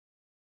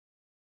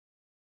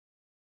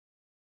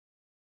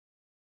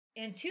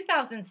In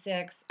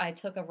 2006, I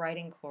took a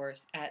writing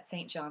course at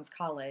St. John's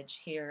College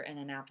here in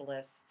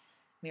Annapolis,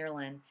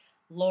 Maryland.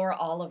 Laura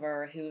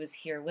Oliver, who was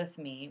here with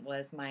me,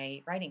 was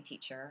my writing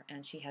teacher,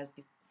 and she has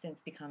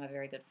since become a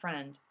very good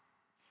friend.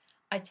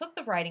 I took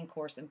the writing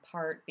course in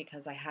part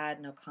because I had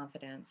no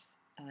confidence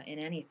in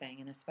anything,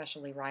 and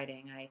especially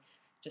writing. I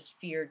just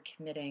feared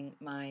committing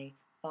my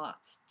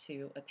thoughts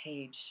to a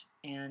page,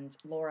 and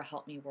Laura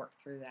helped me work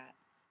through that.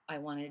 I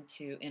wanted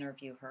to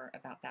interview her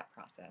about that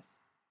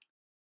process.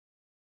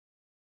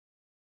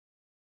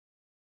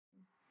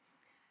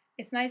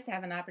 It's nice to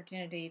have an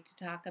opportunity to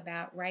talk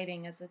about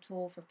writing as a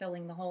tool for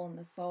filling the hole in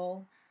the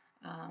soul,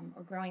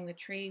 or growing the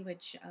tree,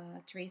 which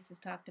Therese has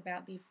talked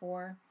about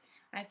before.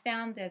 I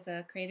found as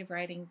a creative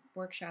writing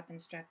workshop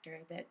instructor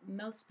that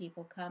most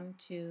people come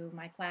to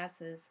my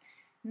classes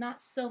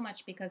not so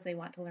much because they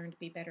want to learn to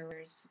be better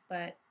writers,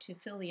 but to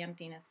fill the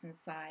emptiness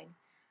inside.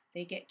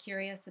 They get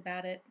curious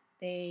about it.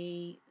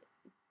 They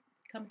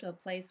come to a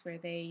place where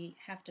they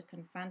have to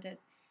confront it,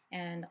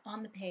 and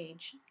on the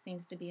page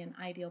seems to be an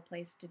ideal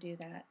place to do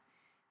that.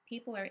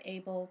 People are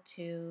able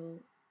to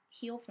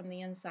heal from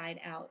the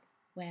inside out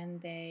when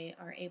they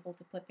are able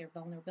to put their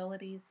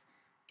vulnerabilities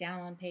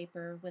down on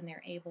paper, when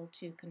they're able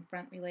to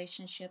confront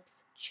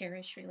relationships,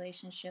 cherish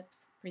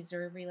relationships,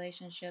 preserve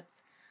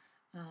relationships,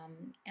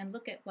 and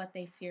look at what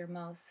they fear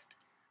most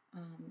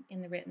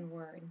in the written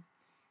word.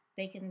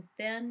 They can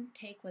then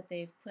take what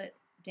they've put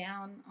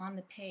down on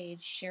the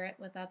page, share it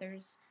with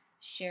others,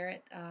 share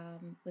it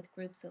with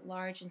groups at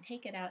large, and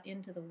take it out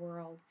into the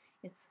world.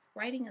 It's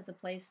writing as a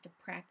place to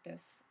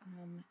practice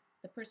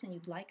the person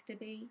you'd like to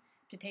be,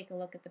 to take a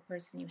look at the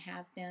person you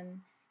have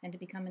been, and to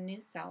become a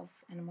new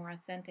self and a more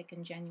authentic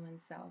and genuine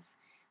self.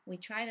 We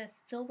try to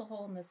fill the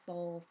hole in the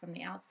soul from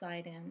the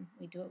outside in.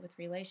 We do it with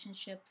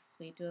relationships,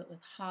 we do it with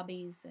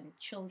hobbies and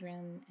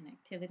children and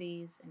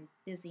activities and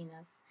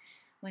busyness,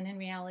 when in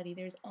reality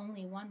there's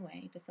only one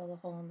way to fill the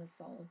hole in the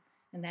soul,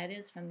 and that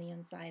is from the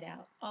inside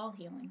out. All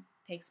healing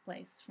takes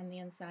place from the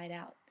inside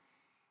out,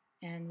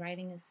 and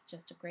writing is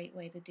just a great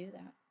way to do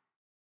that.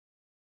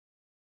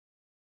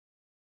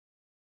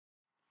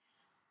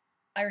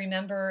 I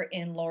remember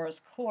in Laura's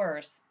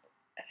course,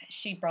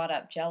 she brought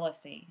up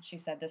jealousy. She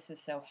said, "This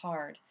is so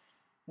hard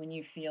when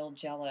you feel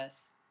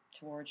jealous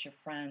towards your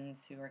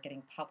friends who are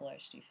getting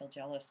published. You feel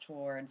jealous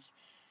towards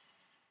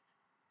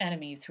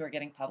enemies who are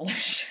getting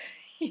published.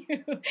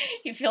 you,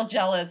 you feel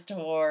jealous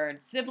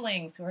towards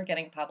siblings who are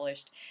getting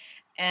published."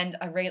 And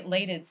I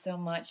related so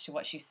much to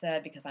what she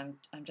said because I'm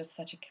just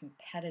such a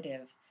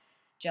competitive,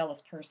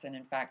 jealous person.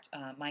 In fact,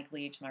 Mike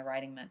Leach, my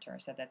writing mentor,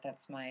 said that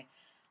that's my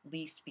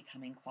least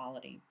becoming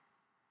quality.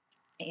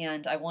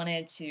 And I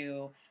wanted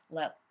to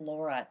let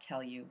Laura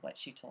tell you what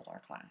she told our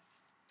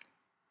class.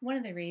 One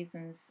of the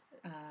reasons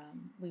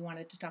we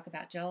wanted to talk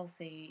about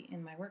jealousy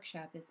in my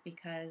workshop is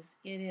because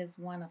it is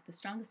one of the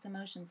strongest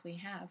emotions we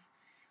have,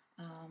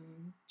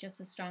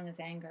 just as strong as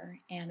anger,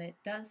 and it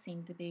does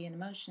seem to be an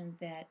emotion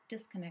that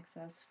disconnects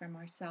us from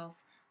ourself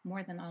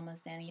more than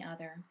almost any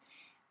other.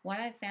 What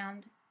I've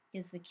found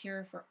is the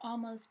cure for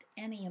almost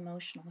any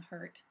emotional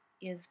hurt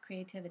is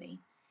creativity,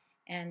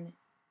 and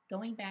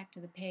going back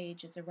to the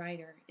page as a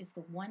writer is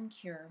the one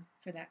cure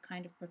for that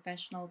kind of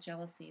professional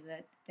jealousy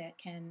that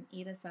can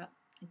eat us up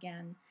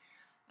again.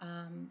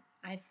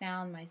 I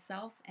found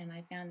myself, and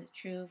I found it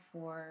true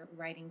for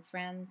writing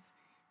friends,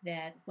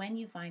 that when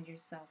you find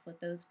yourself with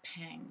those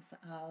pangs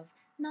of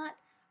not,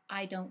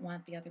 I don't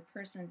want the other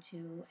person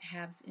to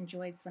have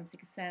enjoyed some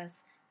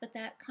success, but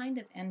that kind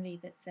of envy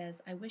that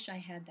says, I wish I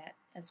had that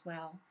as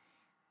well.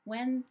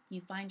 When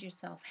you find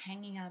yourself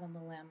hanging out on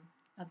the limb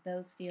of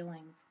those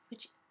feelings,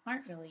 which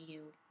aren't really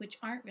you, which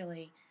aren't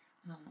really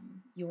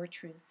your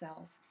true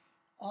self,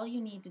 all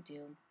you need to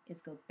do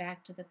is go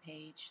back to the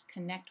page,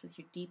 connect with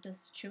your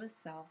deepest,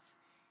 truest self,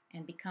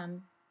 and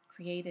become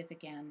creative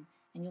again.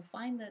 And you'll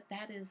find that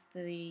that is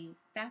the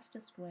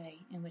fastest way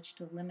in which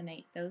to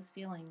eliminate those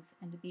feelings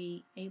and to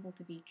be able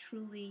to be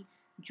truly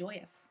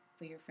joyous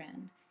for your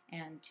friend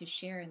and to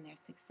share in their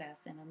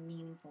success in a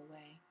meaningful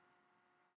way.